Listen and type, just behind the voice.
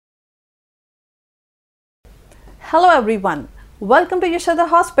Hello everyone, welcome to Yashoda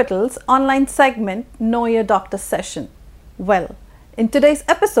Hospital's online segment Know Your Doctor session. Well, in today's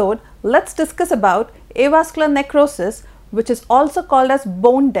episode, let's discuss about avascular necrosis, which is also called as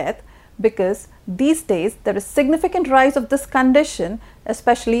bone death, because these days there is significant rise of this condition,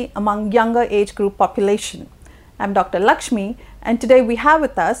 especially among younger age group population. I'm Dr. Lakshmi, and today we have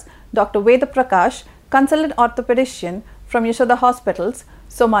with us Dr. Veda Prakash, consultant orthopedician from Yashoda Hospital's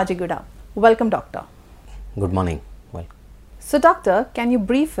Somajiguda. Welcome, doctor. Good morning. Well, so doctor, can you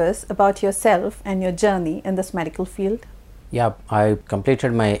brief us about yourself and your journey in this medical field? yeah, I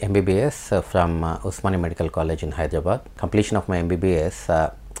completed my MBBS from Usmania Medical College in Hyderabad. Completion of my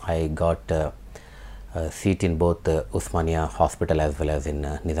MBBS, I got a seat in both Usmania Hospital as well as in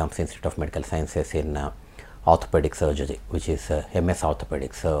Nizam's Institute of Medical Sciences in orthopedic surgery, which is MS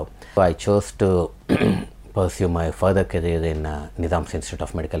orthopedics. So I chose to pursue my further career in Nizam's Institute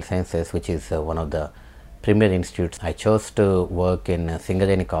of Medical Sciences, which is one of the premier institutes. I chose to work in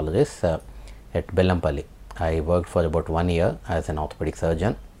Singareni colleges at Bellampalli. I worked for about 1 year as an orthopedic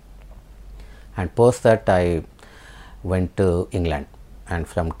surgeon, and post that I went to England, and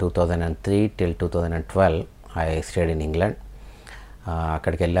from 2003 till 2012 I stayed in England.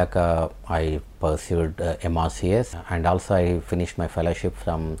 అక్కడికి వెళ్ళాక I pursued MRCS, and also I finished my fellowship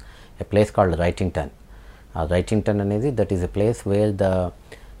from a place called Wrightington. Wrightington అనేది, that is a place where the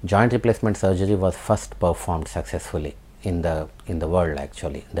joint replacement surgery was first performed successfully in the world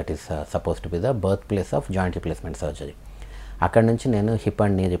actually. That is supposed to be the birthplace of joint replacement surgery. అక్కడ నుంచి నేను hip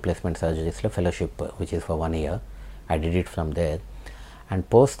and knee replacement సర్జరీస్లో fellowship, which is for 1 year. I did it from there, and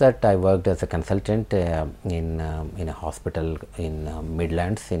post that I worked as a consultant in a hospital in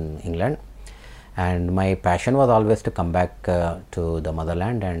Midlands in England, and my passion was always to come back to the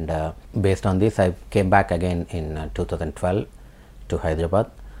motherland, and based on this I came back again in 2012 to Hyderabad,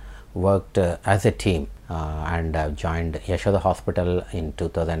 worked as a team, and joined Yashoda Hospital in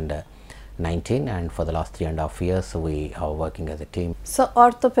 2019, and for the last 3.5 years we are working as a team. So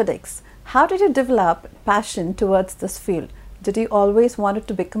orthopedics, how did you develop passion towards this field? Did you always wanted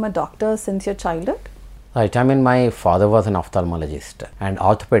to become a doctor since your childhood? Right, I mean my father was an ophthalmologist. And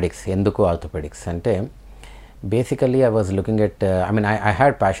orthopedics, enduku orthopedics ante, basically I was looking at I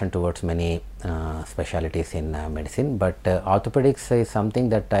had passion towards many specialties in medicine, but orthopedics is something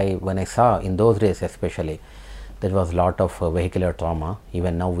that when I saw in those days especially, there was a lot of vehicular trauma.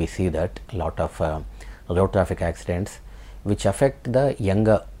 Even now we see that lot of road traffic accidents which affect the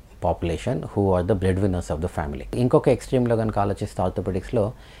younger population who are the breadwinners of the family. ఇంకొక ఎక్స్ట్రీమ్లో కనుక ఆలోచిస్తే ఆర్థోపెడిక్స్లో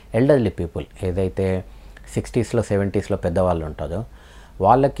elderly people, ఏదైతే 60s 70s పెద్దవాళ్ళు ఉంటారో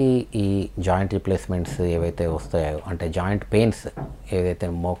వాళ్ళకి ఈ joint replacements ఏవైతే వస్తాయో, అంటే జాయింట్ పెయిన్స్ ఏదైతే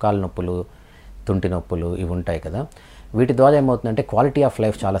మోకాలు నొప్పులు, తుంటి నొప్పులు ఇవి ఉంటాయి కదా, వీటి ద్వారా ఏమవుతుందంటే క్వాలిటీ ఆఫ్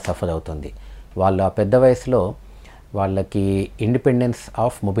లైఫ్ చాలా సఫర్ అవుతుంది. వాళ్ళ పెద్ద వయసులో వాళ్ళకి ఇండిపెండెన్స్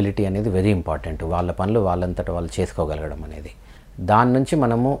ఆఫ్ మొబిలిటీ అనేది వెరీ ఇంపార్టెంట్. వాళ్ళ పనులు వాళ్ళంతటా వాళ్ళు చేసుకోగలగడం అనేది, దాని నుంచి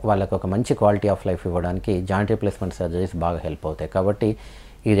మనము వాళ్ళకి ఒక మంచి క్వాలిటీ ఆఫ్ లైఫ్ ఇవ్వడానికి జాయింట్ రిప్లేస్మెంట్ సర్జరీస్ బాగా హెల్ప్ అవుతాయి. కాబట్టి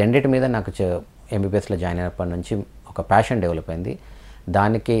ఈ రెండింటి మీద నాకు ఎంబీబీఎస్లో జాయిన్ అయినప్పటి నుంచి ఒక ప్యాషన్ డెవలప్ అయింది.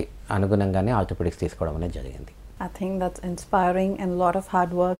 దానికి అనుగుణంగానే ఆర్థోపెడిక్స్ తీసుకోవడం అనేది జరిగింది. I think that's inspiring, and a lot of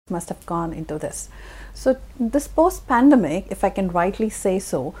hard work must have gone into this. So this post-pandemic, if I can rightly say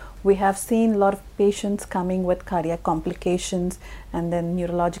so, we have seen a lot of patients coming with cardiac complications and then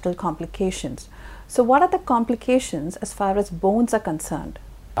neurological complications. So what are the complications as far as bones are concerned?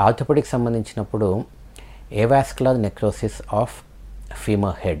 Orthopaedics సంబంధించినప్పుడు avascular necrosis of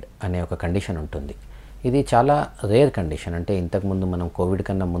femur head అనే ఒక condition ఉంటుంది. ఇది చాలా rare condition. అంటే ఇంతకుముందు మనం Covid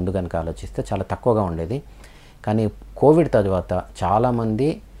కన్నా ముందు కనుక ఆలోచిస్తే చాలా తక్కువగా ఉండేది. కానీ కోవిడ్ తర్వాత చాలామంది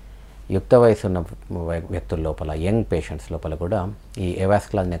యుక్త వయసు ఉన్న వ్యక్తుల లోపల, యంగ్ పేషెంట్స్ లోపల కూడా ఈ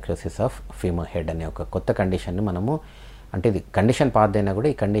avascular necrosis of femur head అనే ఒక కొత్త కండిషన్ని మనము, అంటే ఇది కండిషన్ పాతదైనా కూడా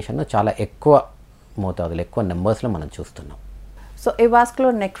ఈ కండిషన్ను చాలా ఎక్కువ మోతాదులో, ఎక్కువ నెంబర్స్లో మనం చూస్తున్నాం. So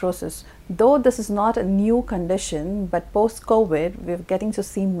avascular necrosis, though this is not a new condition, but post-COVID we're getting to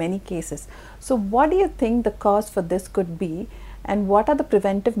see many cases. So what do you think the cause for this could be, and what are the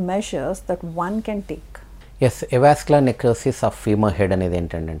preventive measures that one can take? Yes, avascular necrosis of femur head అనేది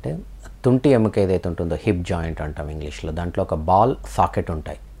ఏంటంటే, తుంటి ఎముక ఏదైతే ఉంటుందో, hip joint అంటాం ఇంగ్లీష్లో, దాంట్లో ఒక బాల్ సాకెట్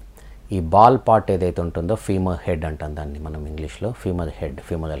ఉంటాయి. ఈ బాల్ పార్ట్ ఏదైతే ఉంటుందో ఫీమర్ హెడ్ అంటాం దాన్ని మనం ఇంగ్లీష్లో,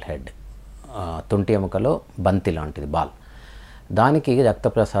 ఫీమరల్ హెడ్, తుంటి ఎముకలో బంతి లాంటిది బాల్. దానికి రక్త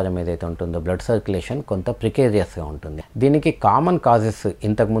ప్రసారం ఏదైతే ఉంటుందో, బ్లడ్ సర్క్యులేషన్ కొంత ప్రికేరియస్గా ఉంటుంది. దీనికి కామన్ కాజెస్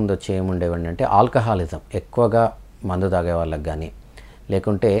ఇంతకుముందు వచ్చి ఏముండేవండి అంటే, ఆల్కహాలిజం, ఎక్కువగా మందు తాగే వాళ్ళకి కానీ,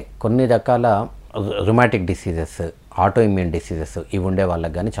 లేకుంటే కొన్ని రకాల rheumatic diseases, autoimmune diseases ఇవి ఉండే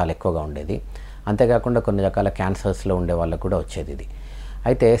వాళ్ళకి కానీ చాలా ఎక్కువగా ఉండేది. అంతేకాకుండా కొన్ని రకాల క్యాన్సర్స్లో ఉండే వాళ్ళకు కూడా వచ్చేది ఇది.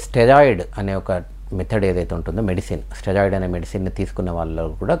 అయితే స్టెరాయిడ్ అనే ఒక మెథడ్ ఏదైతే ఉంటుందో మెడిసిన్, స్టెరాయిడ్ అనే మెడిసిన్ని తీసుకున్న వాళ్ళు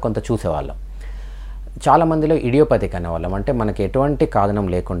కూడా కొంత చూసేవాళ్ళం. చాలామందిలో ఇడియోపతిక్ అనేవాళ్ళం, అంటే మనకి ఎటువంటి కారణం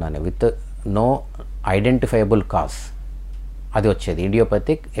లేకుండానే విత్ నో ఐడెంటిఫైబుల్ కాజ్ అది వచ్చేది,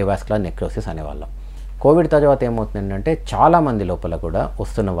 ఇడియోపతిక్ ఏవాస్కులర్ నెక్రోసిస్ అనేవాళ్ళం. కోవిడ్ తర్వాత ఏమవుతుందంటే చాలామంది లోపల కూడా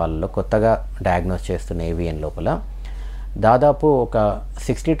వస్తున్న వాళ్ళలో కొత్తగా డయాగ్నోస్ చేస్తున్న ఏవిఎన్ లోపల దాదాపు ఒక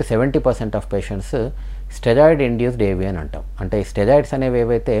 60-70% of patients steroid induced AVN అంటాం. అంటే ఈ స్టెరాయిడ్స్ అనేవి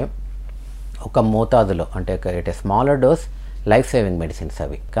ఏవైతే ఒక మోతాదులో, అంటే at a smaller dose life saving medicines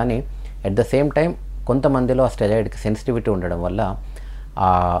అవి, కానీ ఎట్ ద సేమ్ టైం కొంతమందిలో ఆ స్టెరాయిడ్కి సెన్సిటివిటీ ఉండడం వల్ల ఆ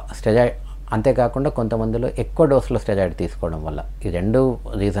స్టెరాయిడ్, అంతేకాకుండా కొంతమందిలో ఎక్కువ డోసులో స్టెరాయిడ్ తీసుకోవడం వల్ల, ఈ రెండు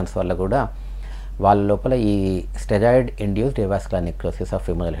రీజన్స్ వల్ల కూడా వాళ్ళ లోపల ఈ steroid induced avascular necrosis of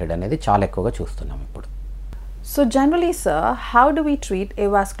femoral head అనేది చాలా ఎక్కువగా చూస్తున్నాం ఇప్పుడు. So generally, sir, how do we treat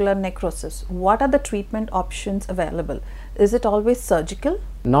avascular necrosis? What are the treatment options available? Is it always surgical?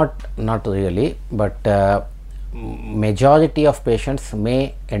 Not really, but majority of patients may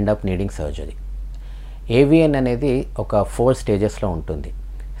end up needing surgery. AVN అనేది ఒక 4 స్టేజెస్లో ఉంటుంది.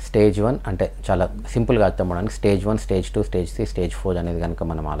 Stage 1 అంటే చాలా సింపుల్గా అర్థం అవడానికి stage 1, stage 2, stage 3, stage 4 అనేది కనుక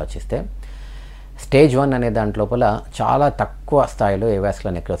మనం ఆలోచిస్తే, స్టేజ్ 1 అనే దాంట్లోపల చాలా తక్కువ స్థాయిలో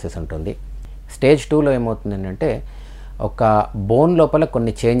ఏవాస్కులర్ నెక్రోసిస్ ఉంటుంది. స్టేజ్ 2లో ఏమవుతుందంటే ఒక బోన్ లోపల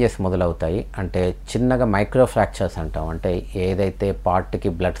కొన్ని చేంజెస్ మొదలవుతాయి, అంటే చిన్నగా మైక్రో ఫ్రాక్చర్స్ అంటాం, అంటే ఏదైతే పార్ట్కి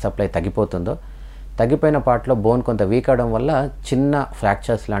బ్లడ్ సప్లై తగ్గిపోతుందో తగ్గిపోయిన పార్ట్లో బోన్ కొంత వీక్ అవడం వల్ల చిన్న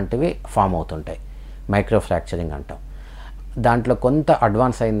ఫ్రాక్చర్స్ లాంటివి ఫామ్ అవుతుంటాయి, మైక్రో ఫ్రాక్చరింగ్ అంటాం. దాంట్లో కొంత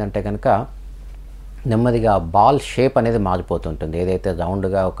అడ్వాన్స్ అయిందంటే కనుక నెమ్మదిగా బాల్ షేప్ అనేది మారిపోతుంటుంది, ఏదైతే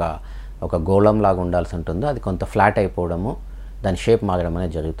రౌండ్గా ఒక గోళంలాగా ఉండాల్సి ఉంటుందో అది కొంత ఫ్లాట్ అయిపోవడము, దాని షేప్ మారడం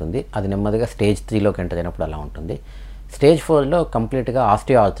అనేది జరుగుతుంది. అది నెమ్మదిగా స్టేజ్ 3లోకి ఎంటర్ అయినప్పుడు అలా ఉంటుంది. స్టేజ్ 4లో కంప్లీట్గా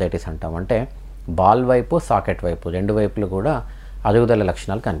ఆస్టియోఆర్థరైటిస్ అంటాం, అంటే బాల్ వైపు సాకెట్ వైపు రెండు వైపులు కూడా అరుగుదల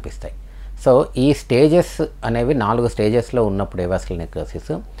లక్షణాలు కనిపిస్తాయి. సో ఈ స్టేజెస్ అనేవి 4 స్టేజెస్లో ఉన్నప్పుడు avascular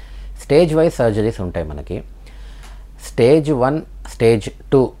necrosis stage wise surgeries ఉంటాయి మనకి. స్టేజ్ 1, స్టేజ్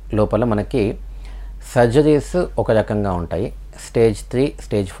 2 లోపల మనకి సర్జరీస్ ఒక రకంగా ఉంటాయి. స్టేజ్ 3,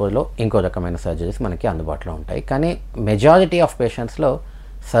 స్టేజ్ 4లో ఇంకో రకమైన సర్జరీస్ మనకి అందుబాటులో ఉంటాయి. కానీ మెజారిటీ ఆఫ్ పేషెంట్స్లో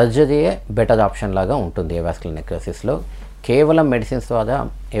సర్జరీయే బెటర్ ఆప్షన్ లాగా ఉంటుంది ఏవాస్కులర్ నెక్రోసిస్లో. కేవలం మెడిసిన్స్ ద్వారా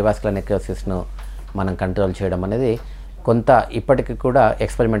ఏవాస్కులర్ నెక్రోసిస్ను మనం కంట్రోల్ చేయడం అనేది కొంత ఇప్పటికి కూడా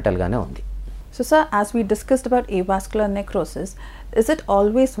ఎక్స్పెరిమెంటల్గానే ఉంది. So sir, as we discussed about avascular necrosis, is it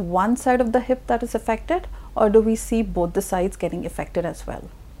always one side of the hip that is affected, or do we see both the sides getting affected as well?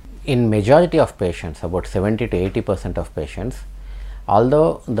 In majority of patients, about 70-80% of patients, although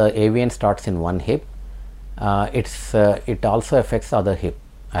the AVN starts in one hip, it also affects other hip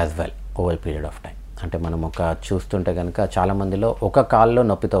as well over a period of time. అంటే మనం ఒక చూస్తుంటే కనుక చాలామందిలో ఒక కాల్లో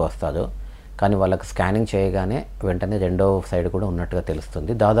నొప్పితో వస్తారు, కానీ వాళ్ళకి స్కానింగ్ చేయగానే వెంటనే రెండో సైడ్ కూడా ఉన్నట్టుగా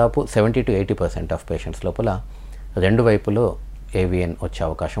తెలుస్తుంది. దాదాపు 70-80% ఆఫ్ పేషెంట్స్ లోపల రెండు వైపులో AVN వచ్చే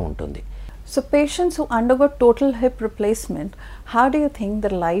అవకాశం ఉంటుంది. So patients who undergo total hip replacement, how do you think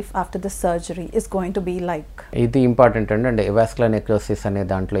their life after the surgery is going to be like? ఇది ఇంపార్టెంట్ అంటే ఏవాస్కులర్ నెక్రోసిస్ అనే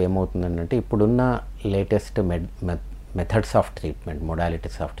దాంట్లో ఏమవుతుందంటే ఇప్పుడున్న latest methods of treatment,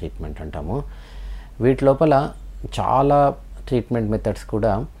 modalities of treatment అంటాము, వీటి లోపల చాలా ట్రీట్మెంట్ మెథడ్స్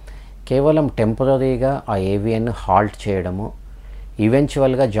కూడా కేవలం టెంపరీగా ఆ AVN హాల్ట్ చేయడము,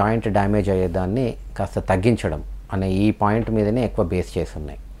 ఈవెన్చువల్గా జాయింట్ డ్యామేజ్ అయ్యేదాన్ని కాస్త తగ్గించడం అనే ఈ పాయింట్ మీదనే ఎక్కువ బేస్ చేసి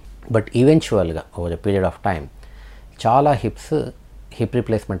ఉన్నాయి. బట్ ఈవెన్చువల్గా over a period of time చాలా హిప్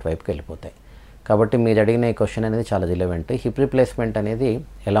రిప్లేస్మెంట్ వైపుకి వెళ్ళిపోతాయి. కాబట్టి మీరు అడిగిన ఈ క్వశ్చన్ అనేది చాలా రిలవెంట్. హిప్ రిప్లేస్మెంట్ అనేది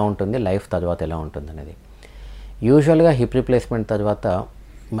ఎలా ఉంటుంది, లైఫ్ తర్వాత ఎలా ఉంటుంది అనేది. యూజువల్గా హిప్ రిప్లేస్మెంట్ తర్వాత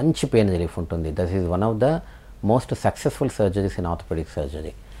మంచి పెయిన్ రిలీఫ్ ఉంటుంది. That is one of the most successful surgeries in orthopaedic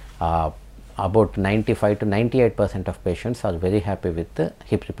surgery. About 95-98% of patients are very happy with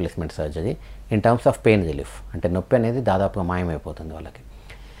hip replacement surgery in terms of pain relief. అంటే నొప్పి అనేది దాదాపుగా మాయమైపోతుంది వాళ్ళకి.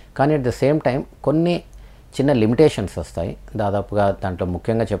 కానీ అట్ ద సేమ్ టైం కొన్ని చిన్న లిమిటేషన్స్ వస్తాయి. దాదాపుగా దాంట్లో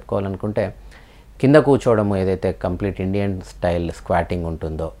ముఖ్యంగా చెప్పుకోవాలనుకుంటే కింద కూర్చోవడము, ఏదైతే కంప్లీట్ ఇండియన్ స్టైల్ స్క్వాటింగ్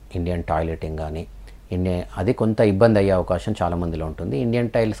ఉంటుందో, ఇండియన్ టాయిలెటింగ్ కానీ అది కొంత ఇబ్బంది అయ్యే అవకాశం చాలామందిలో ఉంటుంది. ఇండియన్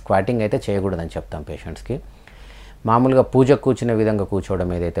టైల్ స్క్వాటింగ్ అయితే చేయకూడదని చెప్తాం పేషెంట్స్కి. మామూలుగా పూజ కూర్చునే విధంగా కూర్చోవడం,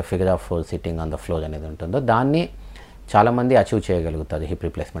 ఏదైతే figure of 4 sitting on the floor అనేది ఉంటుందో దాన్ని చాలామంది అచీవ్ చేయగలుగుతారు హిప్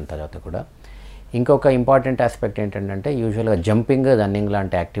రిప్లేస్మెంట్ తర్వాత కూడా. ఇంకొక ఇంపార్టెంట్ ఆస్పెక్ట్ ఏంటంటే యూజువల్గా జంపింగ్, రన్నింగ్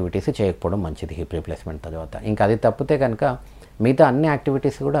లాంటి యాక్టివిటీస్ చేయకపోవడం మంచిది హిప్ రిప్లేస్మెంట్ తర్వాత. ఇంకా అది తప్పితే కనుక మిగతా అన్ని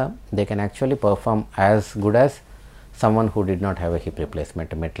యాక్టివిటీస్ కూడా they can actually perform as good as someone who did not have a hip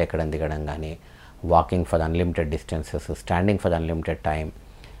replacement. మెట్లు ఎక్కడం దిగడం కానీ, walking for unlimited distances, standing for unlimited time,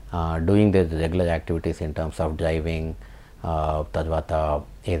 doing the regular activities in terms of driving, తర్వాత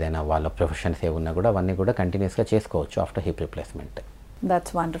ఏదైనా వాళ్ళ professions ఏమున్నా కూడా అవన్నీ కూడా కంటిన్యూస్గా చేసుకోవచ్చు after hip replacement.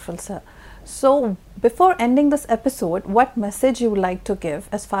 That's wonderful, sir. So, before ending this episode, what message you would like to give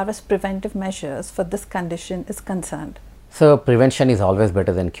as far as preventive measures for this condition is concerned? So, prevention is always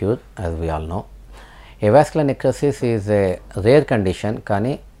better than cure, as we all know. Avascular necrosis is a rare condition,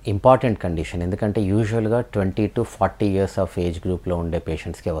 కానీ important condition. ఎందుకంటే యూజువల్గా 20 to 40 years of age గ్రూప్లో ఉండే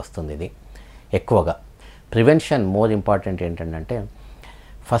పేషెంట్స్కే వస్తుంది ఇది ఎక్కువగా. Prevention more important ఏంటంటే,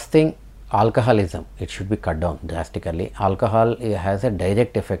 first thing alcoholism, it should be cut down drastically. Alcohol has a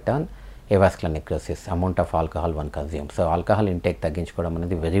direct effect on avascular necrosis, amount of alcohol one consumes. So alcohol intake తగ్గించుకోవడం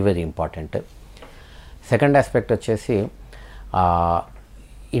అనేది very very important. Second aspect వచ్చేసి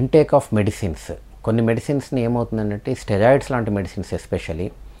intake of medicines. కొన్ని మెడిసిన్స్ని ఏమవుతుందంటే, steroids లాంటి medicines especially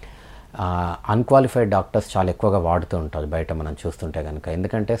unqualified doctors చాలా ఎక్కువగా వాడుతూ ఉంటారు బయట మనం చూస్తుంటే కనుక.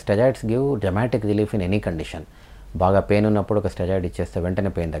 ఎందుకంటే steroids give dramatic relief in any condition. బాగా పెయిన్ ఉన్నప్పుడు ఒక స్టెరాయిడ్ ఇచ్చేస్తే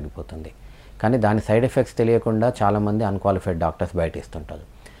వెంటనే పెయిన్ తగ్గిపోతుంది. కానీ దాని సైడ్ ఎఫెక్ట్స్ తెలియకుండా చాలామంది అన్క్వాలిఫైడ్ డాక్టర్స్ బయట ఇస్తుంటారు.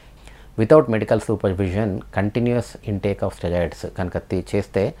 Without medical supervision continuous intake of steroids కనుక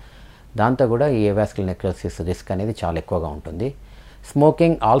చేస్తే దాంతో కూడా ఈ అవస్కులర్ నెక్రోసిస్ రిస్క్ అనేది చాలా ఎక్కువగా ఉంటుంది.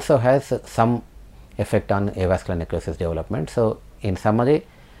 Smoking also has some effect on avascular necrosis development. So in summary,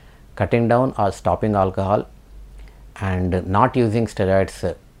 cutting down or stopping alcohol and not using steroids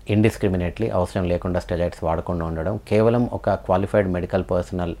indiscriminately, అవసరం లేకుండా స్టెరాయిడ్స్ వాడకుండా ఉండడం, కేవలం ఒక క్వాలిఫైడ్ మెడికల్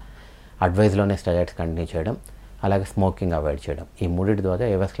పర్సనల్ అడ్వైజ్లోనే స్టెరాయిడ్స్ కంటిన్యూ చేయడం, అలాగే స్మోకింగ్ అవాయిడ్ చేయడం, ఈ మూడింటి ద్వారా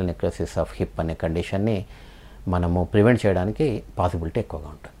avascular necrosis ఆఫ్ హిప్ అనే కండిషన్ని మనము ప్రివెంట్ చేయడానికి పాసిబిలిటీ ఎక్కువగా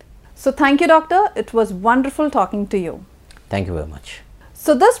ఉంటుంది. So thank you, doctor. It was wonderful talking to you. Thank you very much.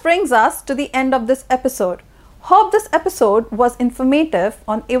 So this brings us to the end of this episode. Hope this episode was informative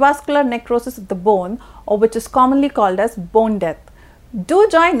on avascular necrosis of the bone, or which is commonly called as bone death. Do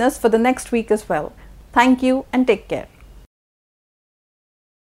join us for the next week as well. Thank you and take care.